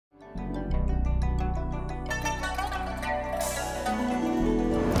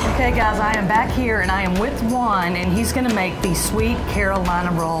Okay guys, I am back here and I am with Juan and he's gonna make the sweet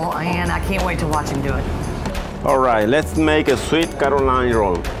Carolina roll and I can't wait to watch him do it. All right, let's make a sweet Carolina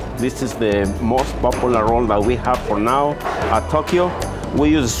roll. This is the most popular roll that we have for now at Tokyo. We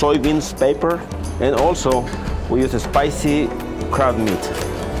use soybeans paper and also we use a spicy crab meat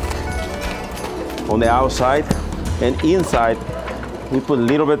on the outside, and inside we put a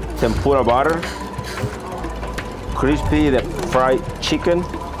little bit tempura butter, crispy the fried chicken,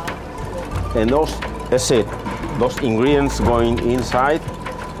 and that's it. Those ingredients going inside.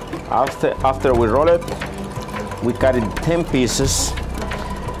 After we roll it, we cut it 10 pieces.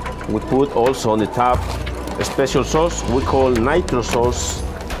 We put also on the top a special sauce we call nitro sauce,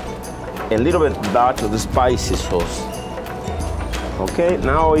 a little bit dash of the spicy sauce. Okay,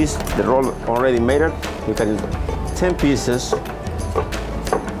 now is the roll already made it. We cut it 10 pieces.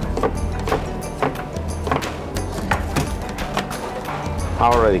 I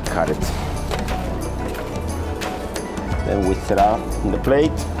already cut it. Then we set out on the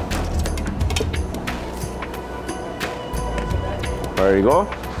plate. There you go.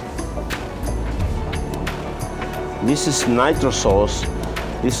 This is nitro sauce.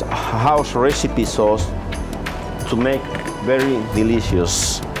 This house recipe sauce to make very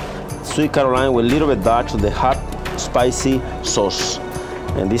delicious sweet Carolina with a little bit dash of the hot spicy sauce.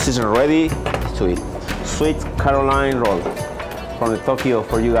 And this is ready to eat. Sweet Carolina roll from the Tokyo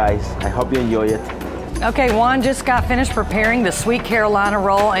for you guys. I hope you enjoy it. Okay, Juan just got finished preparing the sweet Carolina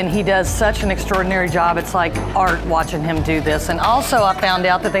roll and he does such an extraordinary job. It's like art watching him do this. And also I found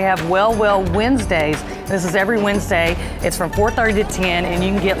out that they have Well Wednesdays. This is every Wednesday. It's from 4:30 to 10 and you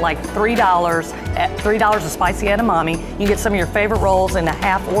can get like $3 of spicy edamame. You can get some of your favorite rolls in a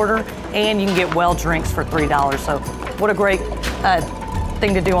half order and you can get Well drinks for $3. So what a great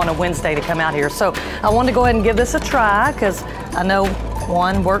thing to do on a Wednesday to come out here. So I wanted to go ahead and give this a try because I know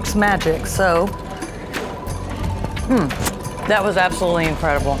Juan works magic. So that was absolutely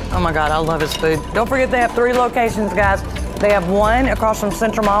incredible. Oh my God, I love his food. Don't forget they have 3 locations, guys. They have one across from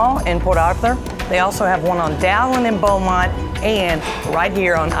Central Mall in Port Arthur. They also have one on Dowling in Beaumont and right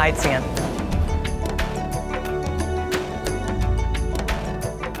here on I-10.